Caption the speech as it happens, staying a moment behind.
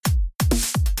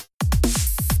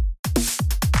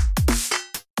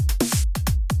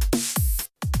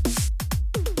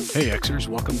Hey Xers,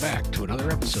 welcome back to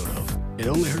another episode of It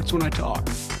Only Hurts When I Talk,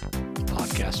 the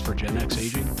podcast for Gen X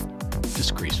aging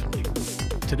disgracefully.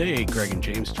 Today, Greg and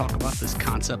James talk about this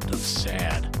concept of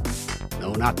SAD.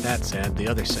 No, not that sad, the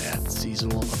other sad,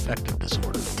 Seasonal Affective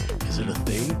Disorder. Is it a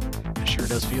thing? It sure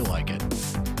does feel like it.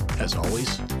 As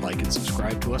always, like and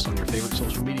subscribe to us on your favorite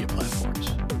social media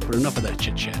platforms. But enough of that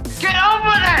chit-chat. Get on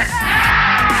with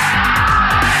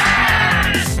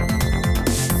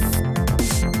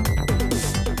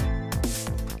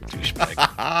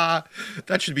Douchebag.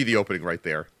 That should be the opening right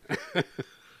there.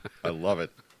 I love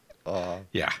it.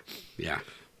 Yeah.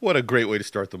 What a great way to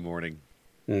start the morning.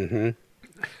 Mm-hmm.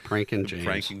 Pranking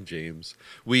James.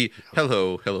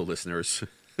 Hello, listeners.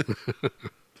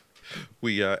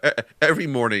 We every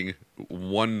morning,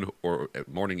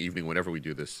 evening, whenever we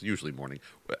do this, usually morning,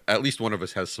 at least one of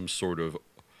us has some sort of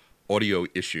audio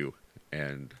issue,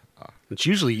 and it's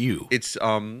usually you. It's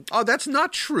that's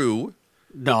not true.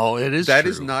 No, it is. That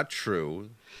true. is not true.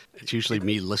 It's usually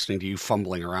me listening to you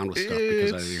fumbling around with stuff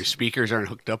because either your speakers aren't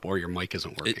hooked up or your mic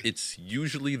isn't working. It's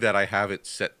usually that I have it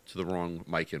set to the wrong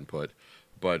mic input.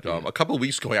 But a couple of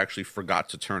weeks ago, I actually forgot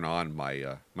to turn on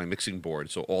my my mixing board,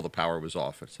 so all the power was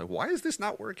off. It's like, why is this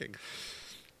not working?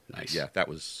 Nice. Yeah, that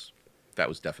was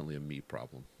definitely a me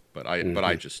problem. But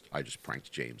I just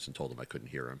pranked James and told him I couldn't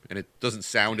hear him, and it doesn't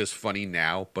sound as funny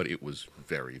now, but it was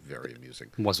very, very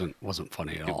amusing. Wasn't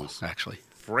funny at all, was actually.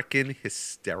 Frickin'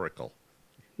 hysterical.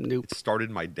 Nope. It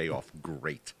started my day off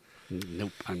great.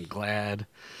 Nope. I'm glad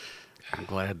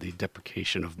the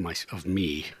deprecation of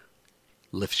me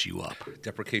lifts you up.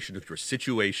 Deprecation of your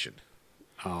situation.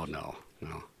 Oh no.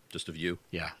 Just of you?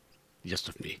 Yeah. Just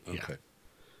of me. Okay. Yeah.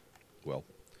 Well,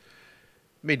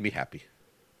 made me happy.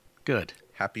 Good.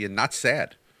 Happy and not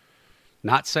sad.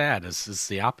 Not sad is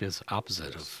the opposite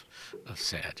Yes. of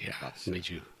sad. Yeah. Not sad. Made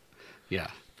you. Yeah.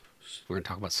 We're gonna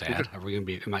talk about sad. Are we gonna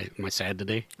be? Am I sad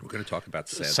today? We're going to talk about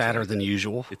sad. Sadder than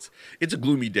usual. It's a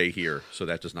gloomy day here, so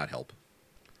that does not help.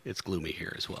 It's gloomy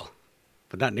here as well,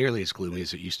 but not nearly as gloomy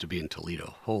as it used to be in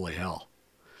Toledo. Holy hell!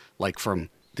 Like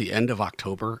from the end of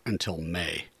October until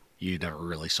May, you never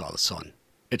really saw the sun.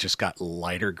 It just got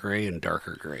lighter gray and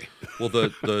darker gray. Well,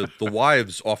 the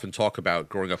wives often talk about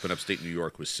growing up in upstate New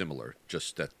York was similar,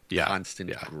 just that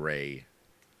constant gray.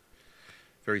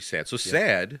 Very sad. So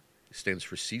SAD stands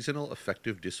for Seasonal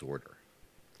Affective Disorder.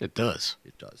 It does.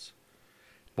 It does.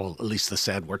 Well, at least the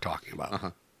SAD we're talking about.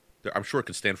 Uh-huh. I'm sure it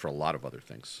could stand for a lot of other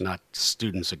things. Not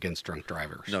Students Against Drunk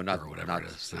Drivers. No, not or whatever it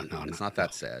is. it's not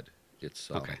that sad. It's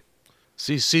okay.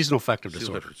 Seasonal Affective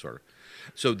Disorder.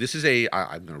 So this is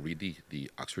I'm going to read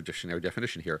the Oxford Dictionary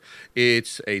definition here.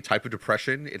 It's a type of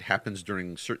depression. It happens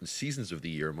during certain seasons of the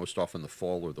year, most often the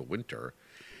fall or the winter.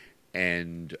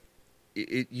 And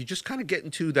you just kind of get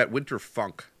into that winter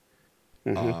funk.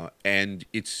 Mm-hmm. And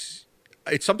it's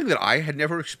something that I had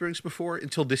never experienced before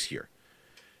until this year.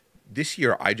 This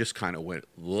year, I just kind of went,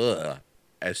 ugh,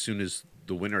 as soon as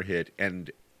the winter hit. And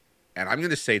I'm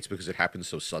going to say it's because it happened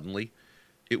so suddenly.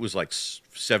 It was like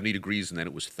 70 degrees, and then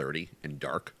it was 30 and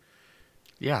dark.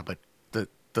 Yeah, but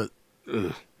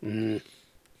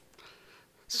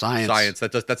science.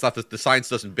 That's not the science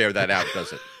doesn't bear that out,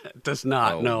 does it? It does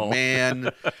not. Oh, no, man,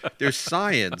 there's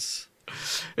science.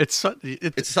 It's so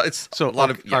a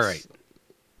lot of yes. All right.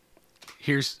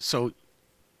 Here's a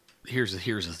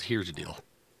deal.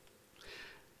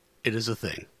 It is a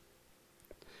thing.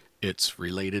 It's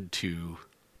related to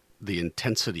the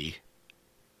intensity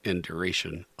and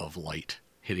duration of light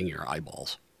hitting your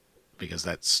eyeballs, because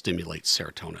that stimulates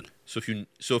serotonin. So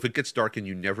if it gets dark and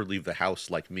you never leave the house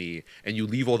like me, and you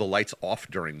leave all the lights off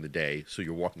during the day, so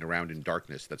you're walking around in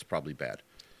darkness, that's probably bad.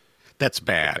 That's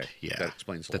bad. Okay. Yeah, that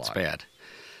explains a lot. That's bad.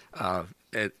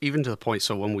 And even to the point.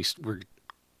 So when we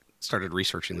started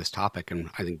researching this topic,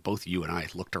 and I think both you and I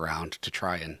looked around to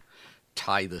try and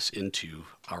tie this into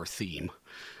our theme,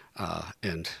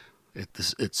 and it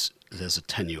has a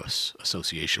tenuous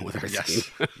association with our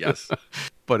theme. Yes.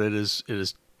 But it is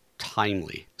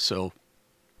timely. So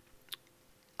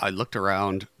I looked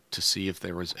around to see if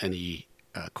there was any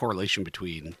correlation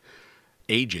between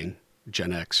aging,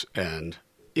 Gen X, and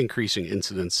increasing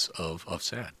incidence of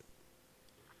SAD.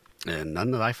 And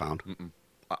none that I found.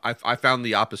 I found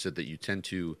the opposite, that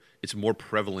it's more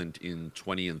prevalent in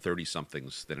 20 and 30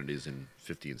 somethings than it is in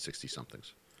 50 and 60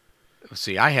 somethings.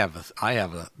 See, I have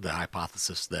the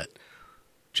hypothesis that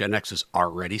Gen X is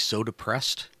already so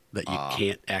depressed that you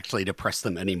can't actually depress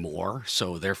them anymore,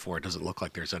 so therefore it doesn't look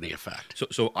like there's any effect.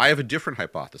 So I have a different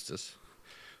hypothesis,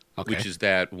 okay, which is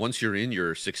that once you're in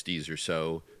your 60s or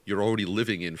so, you're already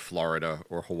living in Florida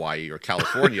or Hawaii or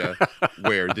California,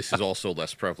 where this is also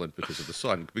less prevalent because of the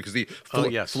sun. Because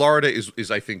Yes. Florida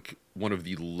is, I think, one of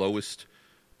the lowest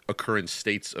occurrence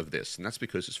states of this, and that's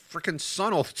because it's freaking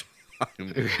sun all the time.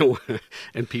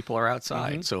 And people are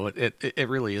outside. So it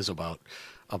really is about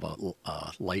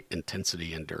light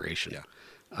intensity and duration. Yeah.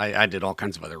 I did all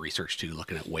kinds of other research too,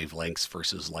 looking at wavelengths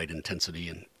versus light intensity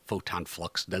and photon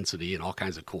flux density and all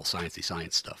kinds of cool sciencey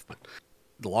science stuff. But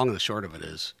the long and the short of it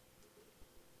is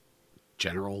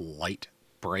general light,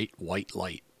 bright white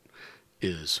light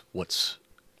is what's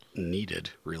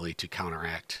needed really to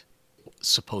counteract,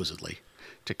 supposedly,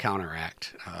 to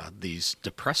counteract these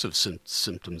depressive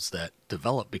symptoms that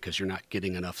develop because you're not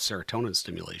getting enough serotonin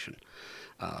stimulation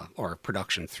or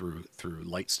production through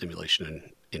light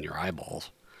stimulation in your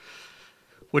eyeballs,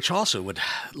 which also would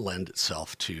lend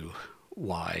itself to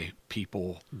why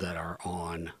people that are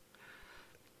on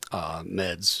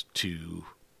meds to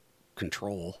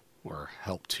control or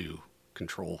help to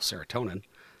control serotonin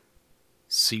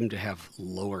seem to have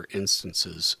lower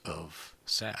instances of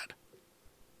SAD.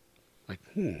 Like,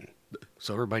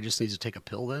 so everybody just needs to take a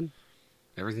pill then?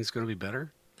 Everything's going to be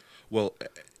better? Well,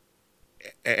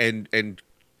 and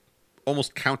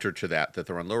almost counter to that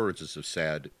they're on lower instances of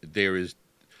SAD,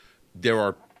 there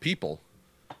are people,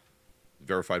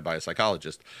 verified by a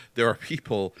psychologist, there are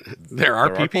people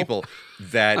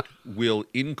that will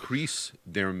increase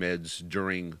their meds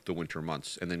during the winter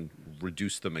months and then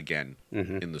reduce them again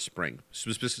in the spring.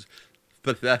 Specifically,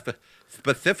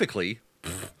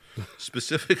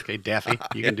 Okay, Daffy,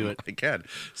 you can do it. I can.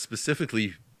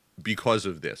 Specifically because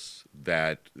of this,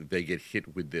 that they get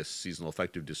hit with this seasonal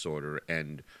affective disorder,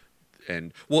 and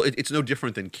well, it's no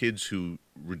different than kids who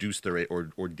reduce their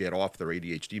or get off their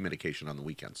ADHD medication on the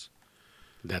weekends.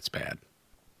 That's bad.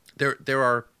 There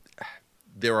are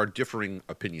differing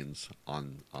opinions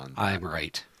on that. I'm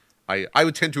right. I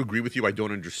would tend to agree with you. I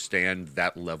don't understand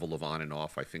that level of on and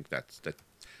off. I think that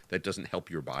doesn't help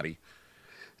your body.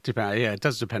 Yeah, it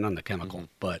does depend on the chemical,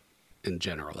 but in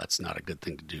general, that's not a good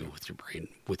thing to do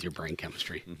with your brain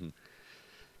chemistry.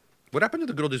 What happened to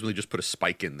the good old days when they just put a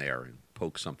spike in there and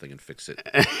poke something and fix it?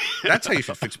 That's how you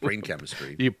should fix brain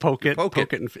chemistry. You poke it,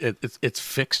 and it's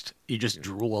fixed. You just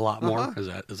drool a lot more. Is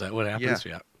that what happens?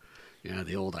 Yeah,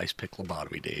 the old ice pick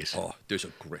lobotomy days. Oh, there's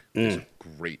a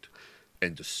great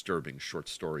and disturbing short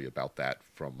story about that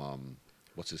from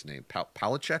what's his name,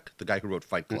 Palachuk, the guy who wrote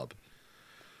Fight Club.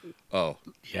 Oh,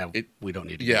 yeah, we don't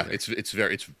need to. Yeah, it's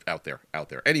out there.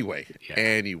 Anyway,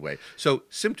 so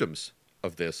symptoms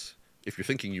of this. If you're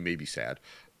thinking you may be sad,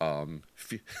 ready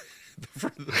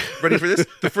for this?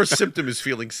 The first symptom is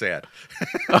feeling sad.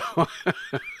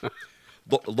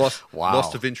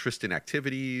 Loss of interest in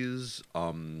activities,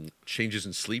 changes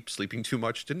in sleeping too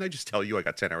much. Didn't I just tell you I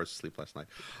got 10 hours of sleep last night?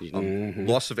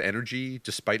 Loss of energy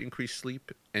despite increased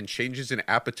sleep, and changes in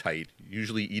appetite,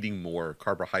 usually eating more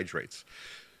carbohydrates.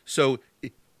 So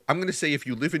I'm going to say if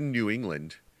you live in New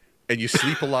England and you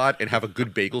sleep a lot and have a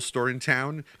good bagel store in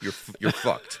town, you're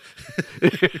fucked.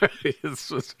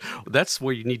 That's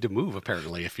where you need to move.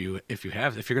 Apparently, if you're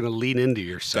going to lean into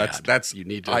your sad, you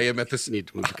need to. I am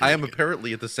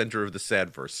apparently at the center of the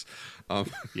sadverse.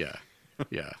 Yeah.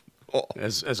 Oh.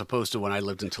 As opposed to when I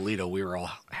lived in Toledo, we were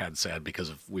all had sad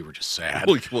because we were just sad.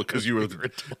 Well, because you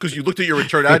looked at your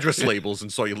return address labels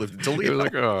and saw you lived in Toledo. You're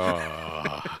like,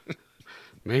 oh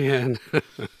man.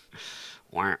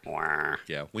 Wah, wah.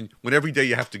 Yeah, when every day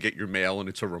you have to get your mail and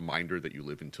it's a reminder that you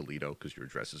live in Toledo because your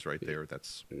address is right there.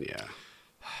 That's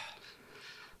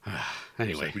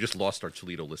Anyway, so we just lost our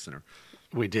Toledo listener.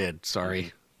 We did.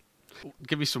 Sorry.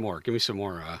 Give me some more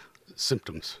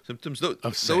symptoms. Symptoms.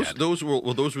 SAD. Those were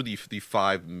the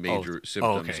five major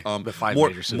symptoms. Okay. The five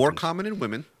major symptoms. More common in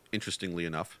women, interestingly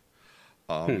enough.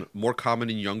 More common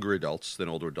in younger adults than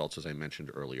older adults, as I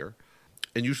mentioned earlier.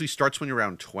 And usually starts when you're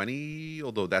around 20,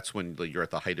 although that's when you're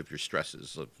at the height of your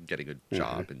stresses of getting a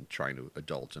job and trying to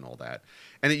adult and all that.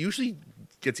 And it usually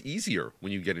gets easier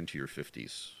when you get into your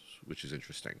 50s, which is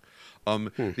interesting.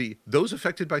 Those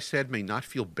affected by SAD may not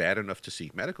feel bad enough to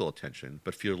seek medical attention,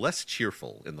 but feel less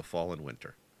cheerful in the fall and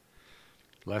winter.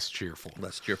 Less cheerful.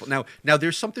 Now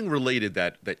there's something related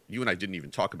that you and I didn't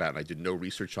even talk about, and I did no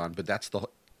research on, but that's the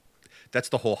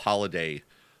whole holiday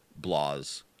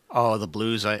blahs. Oh, the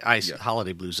blues.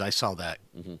 Holiday blues. I saw that.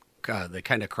 They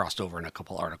kind of crossed over in a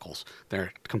couple articles.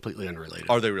 They're completely unrelated.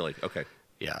 Are they really? Okay.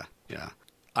 Yeah.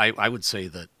 I would say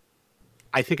that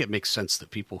I think it makes sense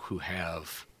that people who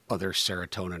have other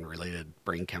serotonin-related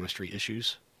brain chemistry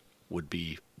issues would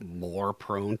be more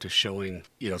prone to showing,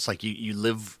 it's like you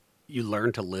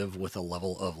learn to live with a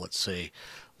level of, let's say,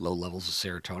 low levels of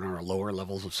serotonin or lower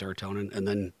levels of serotonin, and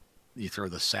then you throw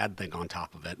the sad thing on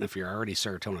top of it. And if you're already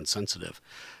serotonin sensitive,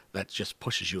 that just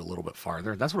pushes you a little bit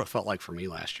farther. That's what it felt like for me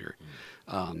last year.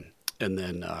 And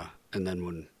then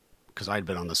when, because I'd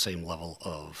been on the same level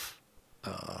of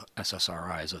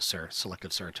SSRIs,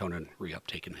 selective serotonin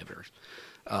reuptake inhibitors,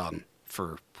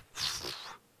 for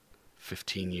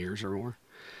 15 years or more.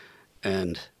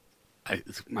 And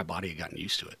my body had gotten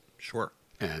used to it. Sure.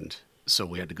 And so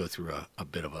we had to go through a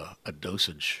bit of a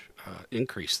dosage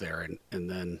increase there. And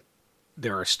then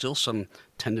there are still some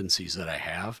tendencies that I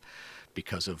have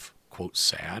because of, quote,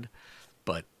 sad,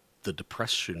 but the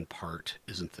depression part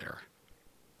isn't there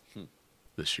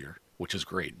this year, which is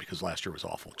great because last year was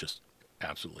awful, just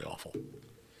absolutely awful.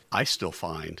 I still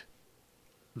find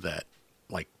that,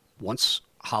 like, once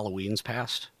Halloween's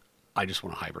passed, I just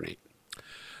want to hibernate.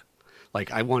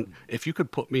 Like, if you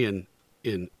could put me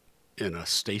in a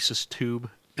stasis tube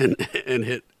and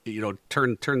hit,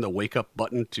 turn the wake up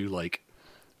button to like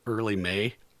early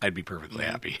May, I'd be perfectly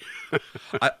happy.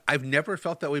 I've never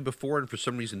felt that way before, and for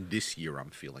some reason this year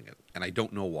I'm feeling it, and I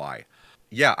don't know why.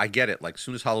 Yeah, I get it. Like, as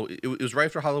soon as Halloween, it was right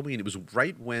after Halloween. It was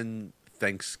right when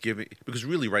Thanksgiving, because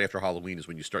really right after Halloween is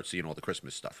when you start seeing all the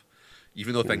Christmas stuff,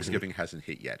 even though Thanksgiving hasn't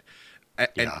hit yet.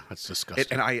 Yeah, that's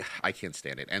disgusting. And I can't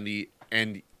stand it.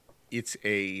 And it's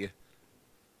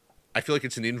I feel like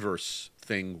it's an inverse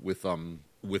thing with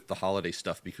the holiday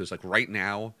stuff, because like right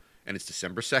now, and it's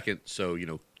December 2nd, so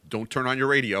don't turn on your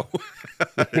radio.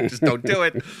 Just don't do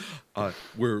it.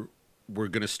 We're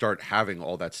going to start having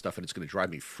all that stuff, and it's going to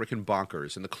drive me freaking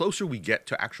bonkers. And the closer we get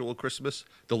to actual Christmas,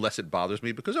 the less it bothers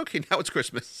me, because, okay, now it's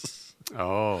Christmas.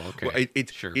 Oh, okay. Well,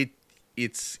 sure.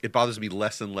 It bothers me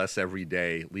less and less every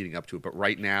day leading up to it. But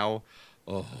right now,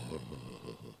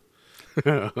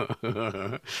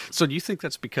 So do you think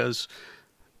that's because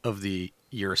of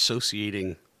you're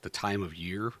associating the time of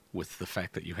year with the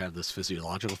fact that you have this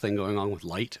physiological thing going on with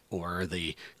light, or are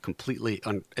they completely,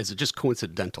 is it just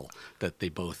coincidental that they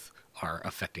both are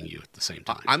affecting you at the same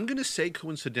time? I'm going to say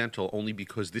coincidental only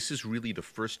because this is really the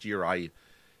first year I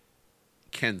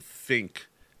can think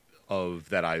of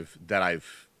that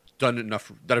I've done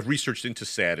enough, that I've researched into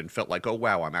SAD and felt like, oh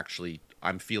wow,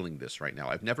 I'm feeling this right now.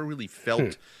 I've never really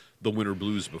felt the winter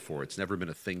blues before. It's never been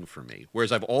a thing for me.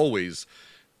 Whereas I've always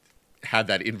had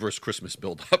that inverse Christmas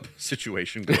build-up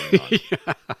situation going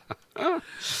on.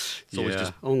 It's always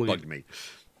just bugged me.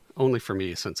 Only for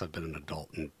me, since I've been an adult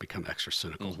and become extra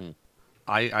cynical. Mm-hmm.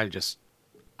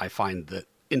 I find that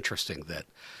interesting that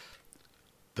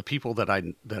the people that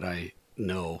I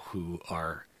know who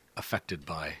are affected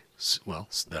by,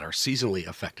 that are seasonally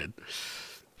affected,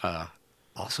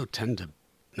 also tend to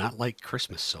not like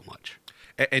Christmas so much.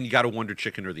 And you got to wonder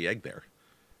chicken or the egg there.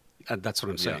 That's what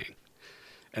I'm saying.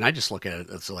 And I just look at it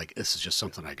as like, this is just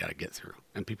something I got to get through.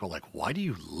 And people are like, why do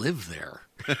you live there?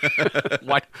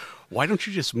 Why don't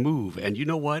you just move? And you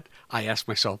know what? I ask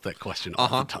myself that question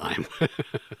all the time.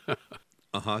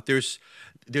 There's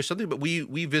something, but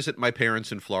we visit my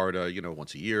parents in Florida,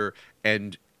 once a year,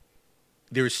 and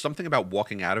there's something about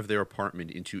walking out of their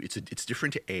apartment into it's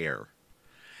different air.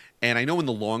 And I know in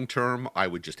the long term I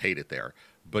would just hate it there,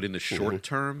 but in the short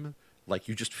term, like,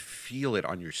 you just feel it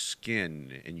on your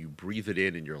skin and you breathe it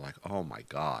in and you're like, oh my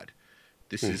God,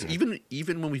 this is even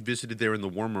when we visited there in the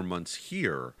warmer months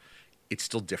here, it's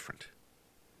still different.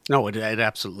 No, it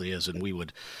absolutely is. And we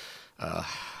would,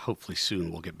 hopefully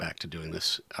soon we'll get back to doing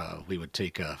this. We would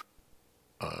take a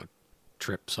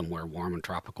trip somewhere warm and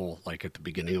tropical, like at the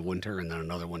beginning of winter, and then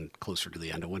another one closer to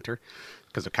the end of winter,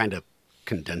 because it kind of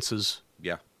condenses.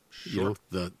 Yeah, sure.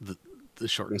 The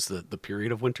shortens the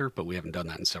period of winter, but we haven't done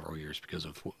that in several years because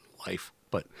of life.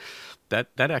 But that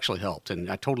actually helped, and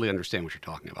I totally understand what you're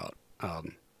talking about.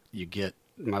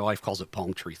 My wife calls it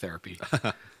palm tree therapy.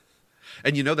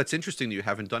 And that's interesting that you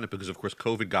haven't done it because, of course,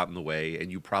 COVID got in the way,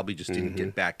 and you probably just didn't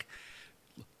get back.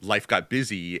 Life got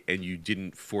busy, and you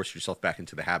didn't force yourself back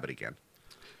into the habit again.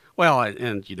 Well,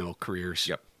 and careers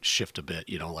shift a bit.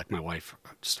 Like my wife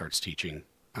starts teaching.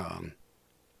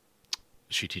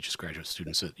 She teaches graduate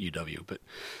students at UW, but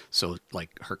so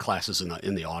like her classes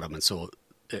in the autumn, and so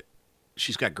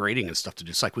she's got grading and stuff to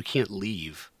do. It's like we can't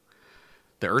leave.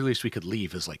 The earliest we could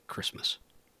leave is like Christmas,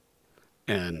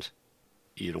 and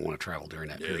you don't want to travel during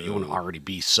that period. You want to already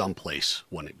be someplace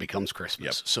when it becomes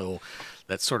Christmas. Yep. So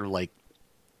that's sort of like,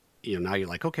 now you're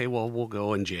like, okay, well, we'll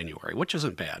go in January, which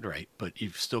isn't bad, right? But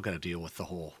you've still got to deal with the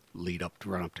whole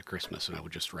run up to Christmas, and I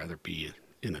would just rather be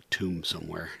in a tomb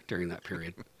somewhere during that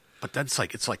period. But that's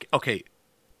like, it's like, okay,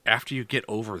 after you get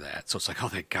over that, so it's like, oh,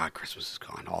 thank God Christmas is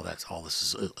gone. All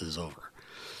this is over.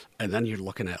 And then you're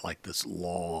looking at like this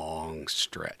long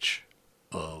stretch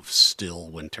of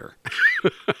still winter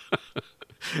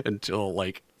until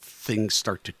like things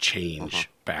start to change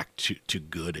back to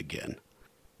good again.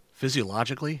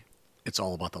 Physiologically, it's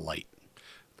all about the light.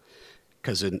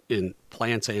 Because in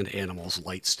plants and animals,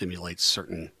 light stimulates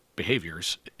certain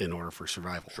behaviors in order for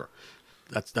survival. Sure.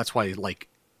 That's why, like,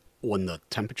 when the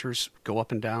temperatures go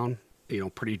up and down,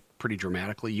 pretty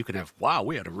dramatically, you can have, wow,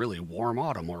 we had a really warm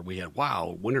autumn, or we had,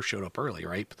 wow, winter showed up early,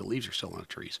 right? But the leaves are still on the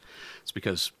trees. It's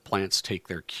because plants take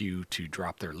their cue to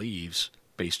drop their leaves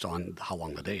based on how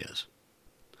long the day is.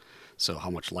 So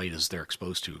how much light is they're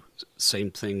exposed to.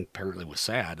 Same thing apparently with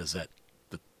SAD, is that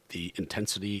the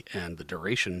intensity and the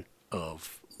duration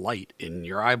of light in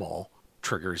your eyeball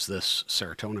triggers this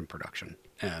serotonin production.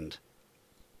 And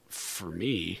for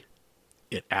me,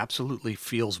 it absolutely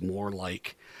feels more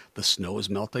like the snow is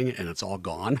melting and it's all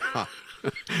gone.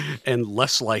 And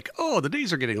less like, oh, the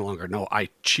days are getting longer. No, I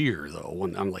cheer, though,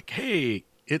 when I'm like, hey,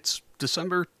 it's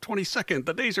December 22nd.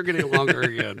 The days are getting longer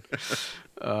again.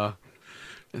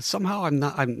 And somehow I'm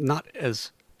not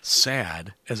as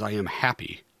sad as I am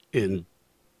happy in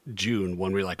June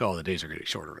when we're like, oh, the days are getting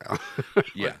shorter now.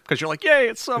 Yeah. Because you're like, yay,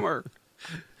 it's summer.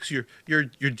 So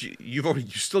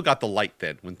you've still got the light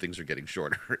then when things are getting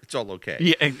shorter. It's all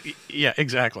okay. Yeah,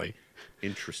 exactly.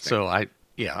 Interesting. So I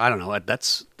don't know.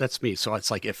 That's me. So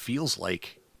it's like, it feels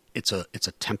like it's a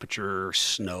temperature,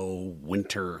 snow,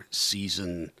 winter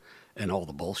season, and all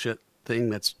the bullshit thing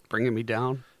that's bringing me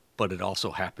down. But it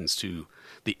also happens to,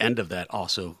 the end of that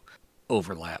also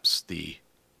overlaps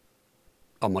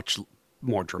a much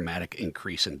more dramatic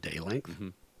increase in day length. Mm-hmm.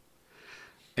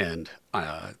 And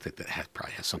I think that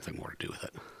probably has something more to do with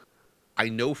it. I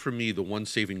know for me, the one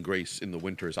saving grace in the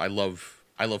winters, I love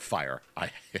fire.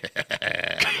 I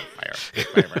love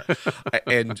fire.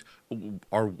 And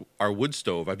our wood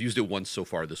stove, I've used it once so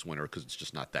far this winter because it's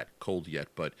just not that cold yet.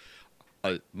 But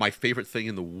my favorite thing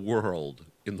in the world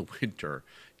in the winter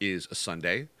is a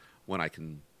Sunday when I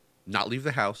can not leave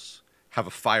the house, have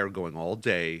a fire going all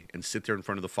day, and sit there in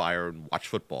front of the fire and watch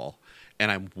football.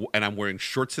 And I'm wearing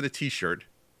shorts and a t-shirt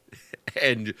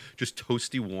and just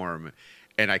toasty warm.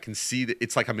 And I can see that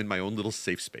it's like I'm in my own little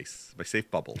safe space, my safe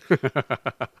bubble.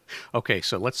 Okay,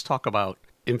 so let's talk about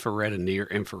infrared and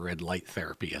near-infrared light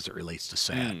therapy as it relates to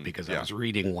SAD, because I was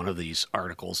reading one of these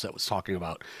articles that was talking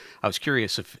about, I was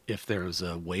curious if there's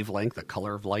a wavelength, a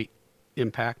color of light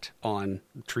impact on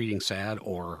treating SAD,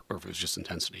 or if it was just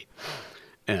intensity.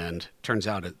 And turns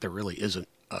out there really isn't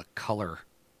a color,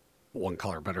 one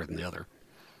color better than the other.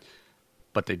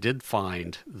 But they did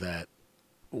find that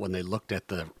when they looked at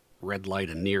the red light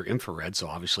and near infrared, so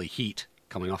obviously heat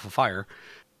coming off a fire,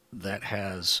 that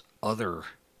has other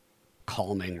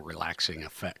calming, relaxing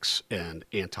effects and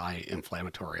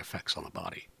anti-inflammatory effects on the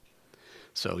body.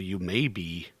 So you may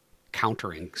be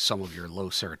countering some of your low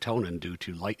serotonin due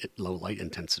to low light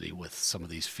intensity with some of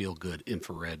these feel-good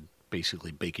infrared,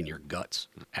 basically baking your guts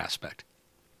aspect.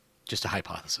 Just a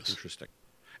hypothesis. Interesting.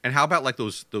 And how about like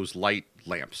those light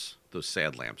lamps, those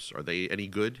SAD lamps? Are they any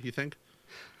good, you think?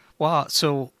 Well,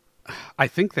 so I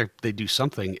think they do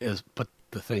something, but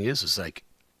the thing is like,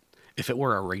 if it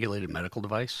were a regulated medical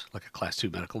device, like a Class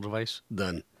 2 medical device,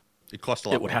 then it costs a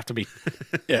lot. It would have to be.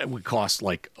 It would cost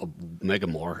like a mega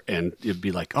more, and it'd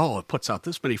be like, oh, it puts out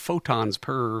this many photons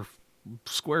per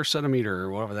square centimeter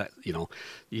or whatever that.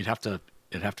 It'd have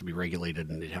to be regulated,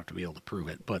 and you'd have to be able to prove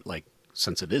it. But like,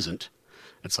 since it isn't,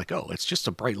 it's like, oh, it's just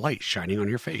a bright light shining on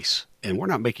your face, and we're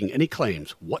not making any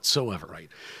claims whatsoever. Right.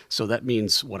 So that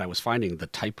means what I was finding, the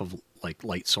type of like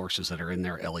light sources that are in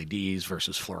there, LEDs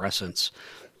versus fluorescents.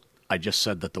 I just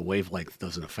said that the wavelength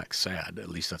doesn't affect SAD. At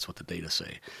least that's what the data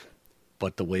say.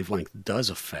 But the wavelength does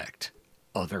affect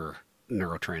other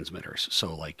neurotransmitters.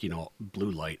 So like,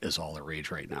 blue light is all the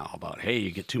rage right now about, hey,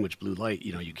 you get too much blue light,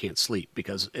 you can't sleep,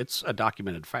 because it's a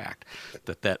documented fact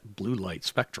that blue light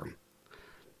spectrum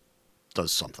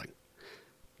does something.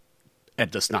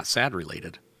 And it's not SAD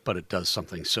related, but it does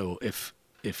something. So if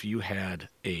you had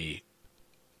a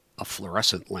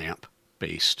fluorescent lamp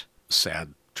based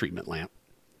SAD treatment lamp,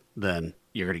 then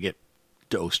you're going to get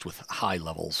dosed with high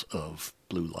levels of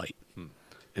blue light.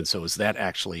 And so is that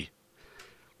actually,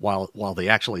 while the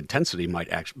actual intensity might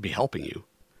actually be helping you,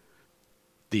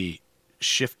 the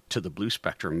shift to the blue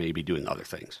spectrum may be doing other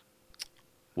things,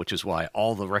 which is why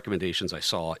all the recommendations I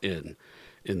saw in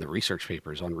the research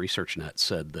papers on ResearchNet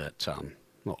said that,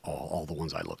 all the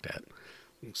ones I looked at,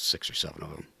 6 or 7 of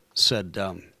them, said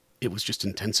it was just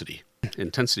intensity.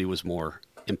 Intensity was more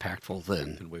impactful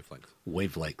than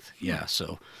wavelength. Yeah.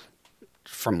 So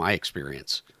from my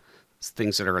experience,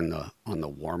 things that are on the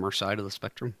warmer side of the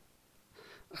spectrum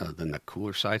than the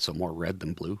cooler side, so more red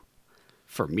than blue,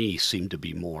 for me seem to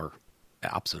be more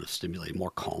opposite of stimulating, more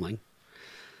calming.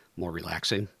 more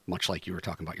relaxing, much like you were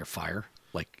talking about your fire.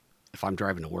 Like if I'm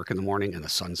driving to work in the morning and the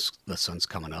sun's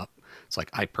coming up, it's like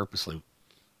I purposely,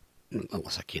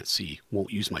 unless I can't see,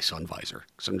 won't use my sun visor.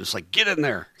 So I'm just like, get in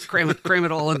there, cram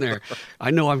it all in there.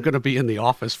 I know I'm going to be in the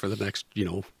office for the next,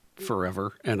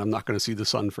 forever, and I'm not going to see the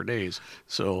sun for days.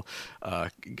 So I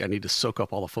need to soak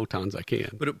up all the photons I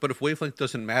can. But if wavelength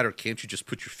doesn't matter, can't you just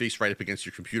put your face right up against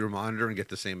your computer monitor and get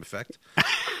the same effect?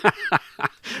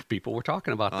 People were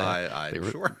talking about that.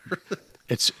 I'm sure.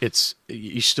 It's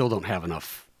you still don't have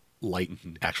enough light,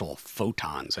 actual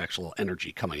photons, actual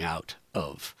energy coming out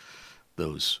of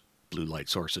those blue light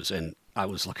sources. And I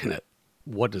was looking at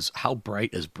how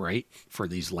bright is bright for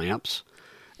these lamps.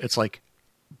 It's like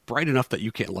bright enough that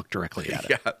you can't look directly at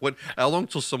it. Yeah. How long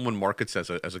till someone markets as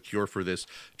a cure for this?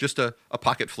 Just a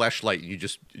pocket flashlight. And you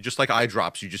just like eye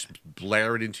drops. You just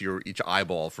blare it into each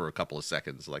eyeball for a couple of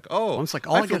seconds. Like, it's like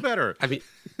I feel better. I mean,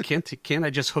 can't I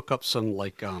just hook up some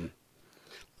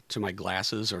to my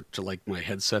glasses or to like my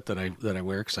headset that I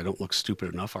wear because I don't look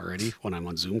stupid enough already when I'm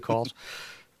on Zoom calls?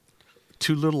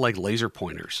 2 little like laser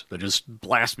pointers that just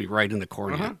blast me right in the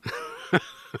cornea.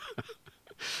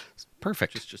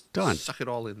 Perfect. Just done. Suck it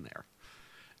all in there.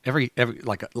 Every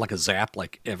like a zap,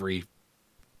 like every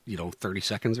 30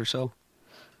 seconds or so.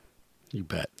 You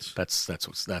bet. That's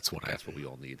what we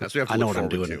all need. That's what we have to I know look what I'm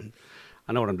forward doing. to.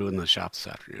 I know what I'm doing in the shop this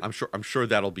afternoon. I'm sure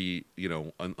that'll be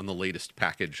on the latest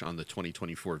package on the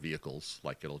 2024 vehicles.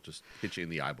 Like it'll just hit you in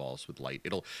the eyeballs with light.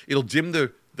 It'll dim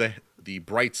the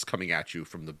brights coming at you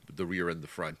from the rear and the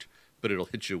front, but it'll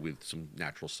hit you with some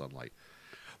natural sunlight.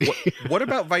 What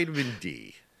about vitamin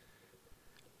D?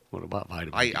 What about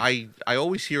vitamin D? I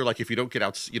always hear like if you don't get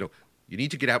out, you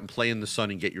need to get out and play in the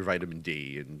sun and get your vitamin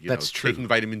D, and That's true. Taking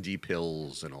vitamin D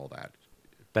pills and all that.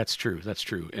 That's true.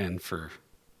 And for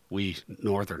we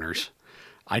Northerners,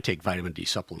 I take vitamin D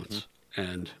supplements,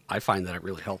 and I find that it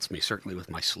really helps me, certainly with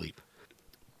my sleep,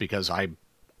 because I'm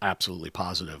absolutely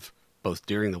positive, both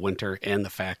during the winter and the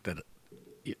fact that,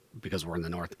 because we're in the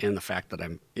north, and the fact that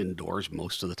I'm indoors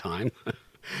most of the time,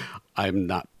 I'm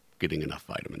not getting enough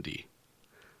vitamin D.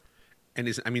 And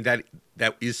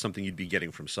that is something you'd be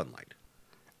getting from sunlight.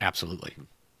 Absolutely.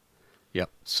 Yep.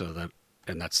 So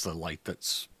that's the light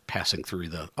that's passing through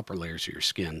the upper layers of your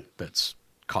skin that's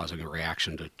causing a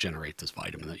reaction to generate this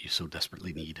vitamin that you so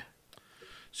desperately need.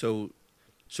 So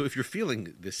if you're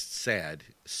feeling this sad,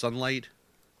 sunlight,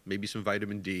 maybe some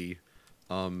vitamin D,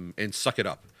 and suck it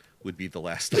up would be the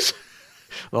last.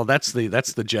 Well, that's the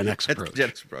Gen X approach. That's the Gen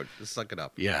X approach. Just suck it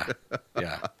up. Yeah.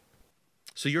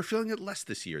 So you're feeling it less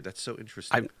this year. That's so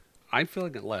interesting. I'm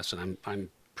feeling it less, and I'm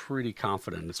pretty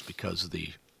confident it's because of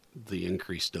the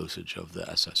increased dosage of the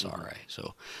SSRI.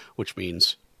 So, which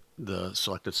means the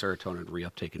selective serotonin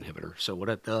reuptake inhibitor. So what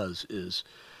it does is,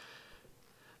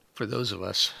 for those of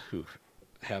us who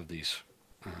have these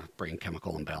brain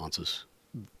chemical imbalances,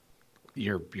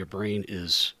 your brain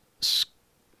is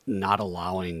not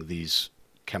allowing these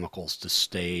chemicals to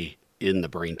stay in the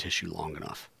brain tissue long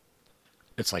enough.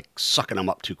 It's like sucking them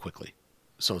up too quickly.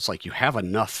 So it's like you have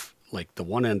enough, like the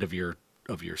one end of your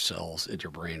cells in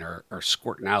your brain are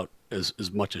squirting out as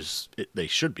much as they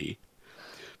should be,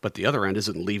 but the other end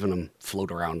isn't leaving them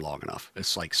float around long enough.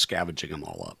 It's like scavenging them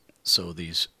all up. So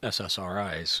these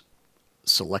SSRIs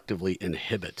selectively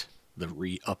inhibit the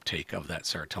reuptake of that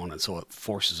serotonin, so it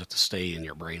forces it to stay in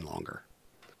your brain longer.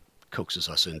 Coaxes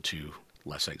us into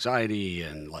less anxiety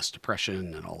and less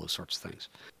depression and all those sorts of things.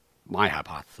 My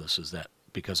hypothesis is that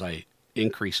because I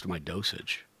increased my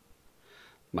dosage,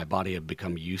 my body had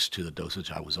become used to the dosage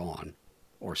I was on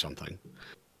or something.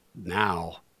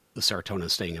 Now the serotonin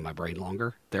is staying in my brain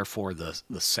longer. Therefore, the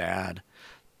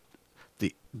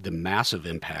massive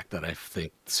impact that I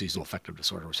think seasonal affective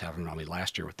disorder was having on me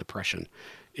last year with depression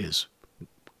is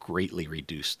greatly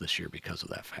reduced this year because of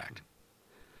that fact.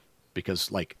 Because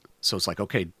so it's like,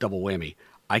 okay, double whammy.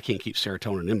 I can't keep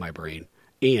serotonin in my brain,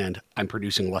 and I'm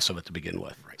producing less of it to begin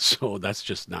with. Right. So that's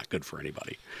just not good for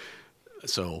anybody.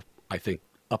 So I think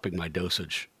upping my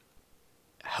dosage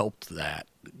helped that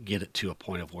get it to a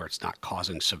point of where it's not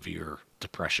causing severe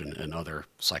depression and other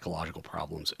psychological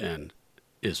problems, and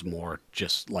is more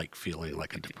just like feeling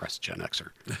like a depressed Gen Xer.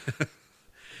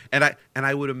 And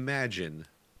I would imagine,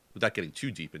 without getting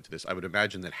too deep into this, I would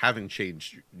imagine that having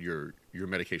changed your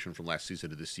medication from last season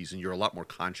to this season, you're a lot more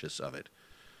conscious of it.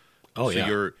 Oh, yeah.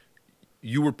 So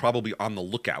you were probably on the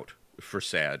lookout for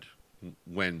SAD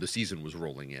when the season was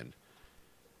rolling in.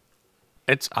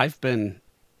 I've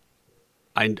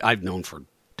known for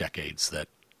decades that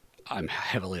I'm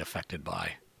heavily affected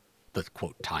by the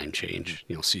quote time change,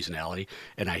 seasonality.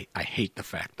 And I hate the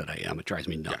fact that I am. It drives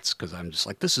me nuts because I'm just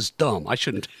like, this is dumb. I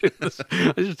shouldn't do this.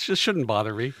 It just shouldn't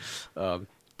bother me.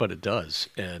 But it does.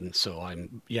 And so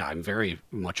I'm very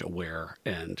much aware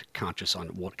and conscious on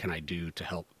what can I do to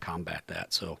help combat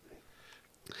that. So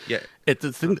Yeah.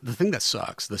 the thing that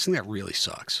sucks, the thing that really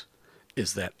sucks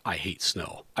is that I hate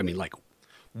snow. I mean, like,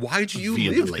 Why do you live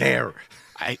vehemently. there?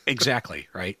 Exactly,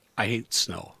 right? I hate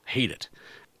snow. Hate it.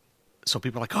 So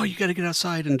people are like, oh, you got to get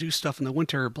outside and do stuff in the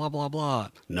winter, blah, blah, blah.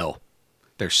 No,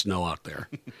 there's snow out there.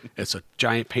 It's a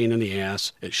giant pain in the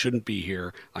ass. It shouldn't be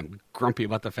here. I'm grumpy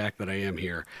about the fact that I am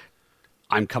here.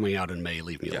 I'm coming out in May.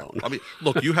 Leave me alone. I mean,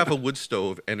 look, you have a wood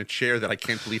stove and a chair that I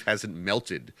can't believe hasn't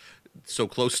melted so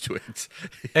close to it.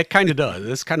 It kind of does.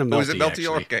 It's kind of melty. Oh, is it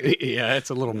melty? Actually. Okay. Yeah, it's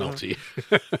a little melty.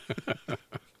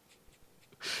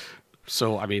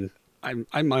 So, I mean, I'm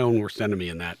my own worst enemy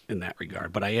in that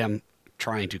regard, but I am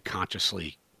trying to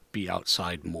consciously be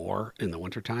outside more in the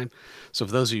wintertime. So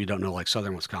for those of you who don't know, like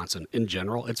southern Wisconsin, in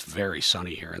general, it's very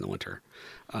sunny here in the winter.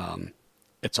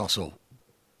 It's also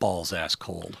balls ass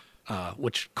cold,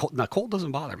 which cold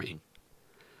doesn't bother me.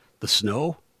 The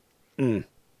snow, But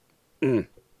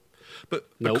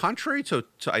Nope. contrary to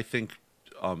I think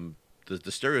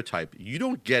the stereotype, you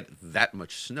don't get that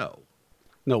much snow.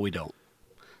 no, we don't.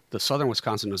 The southern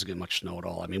Wisconsin doesn't get much snow at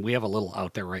all. I mean, we have a little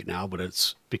out there right now, but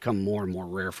it's become more and more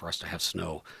rare for us to have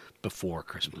snow before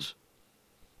Christmas.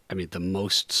 I mean, the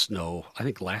most snow, I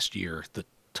think last year, the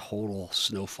total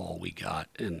snowfall we got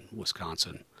in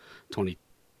Wisconsin,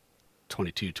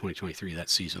 2022, 2023, that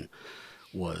season,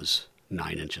 was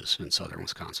 9 inches in southern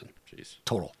Wisconsin. Jeez.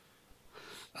 Total.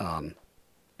 And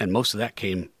most of that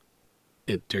came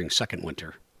during second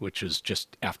winter, which is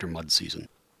just after mud season.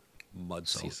 Mud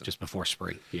So season. just before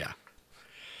spring. Yeah.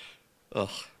 Ugh,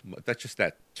 that's just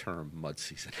that term, mud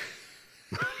season.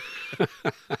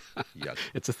 Yuck.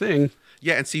 It's a thing.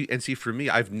 Yeah, and see, for me,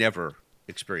 I've never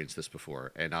experienced this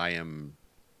before, and I am,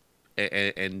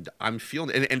 and I'm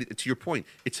feeling, and to your point,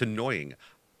 it's annoying.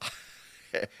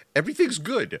 Everything's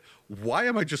good. Why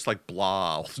am I just like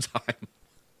blah all the time?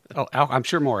 Oh, I'm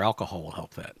sure more alcohol will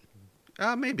help that.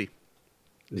 Maybe.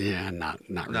 Yeah, not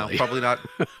No, really. probably not.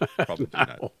 Probably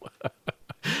not.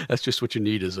 That's just what you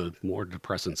need is a more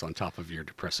depressants on top of your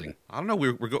depressing. I don't know.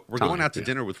 We're going out to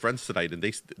dinner with friends tonight, and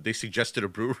they suggested a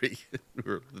brewery, a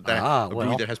brewery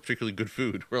that has particularly good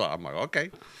food. I'm like,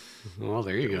 okay. Well,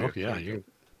 there you go. Yeah, you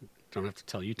don't have to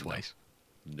tell you twice.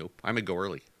 Nope. I'm gonna go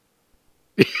early.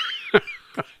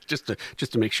 Just to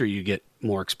make sure you get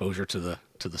more exposure to the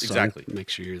sun. Exactly. Make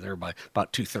sure you're there by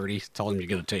about 2:30. Tell them you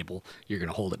get a table. You're going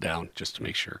to hold it down just to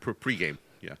make sure. Pre-game.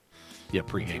 Yeah. Yeah,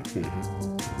 pregame.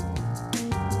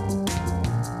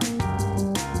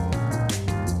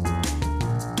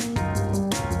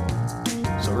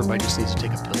 So everybody just needs to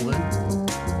take a pill then?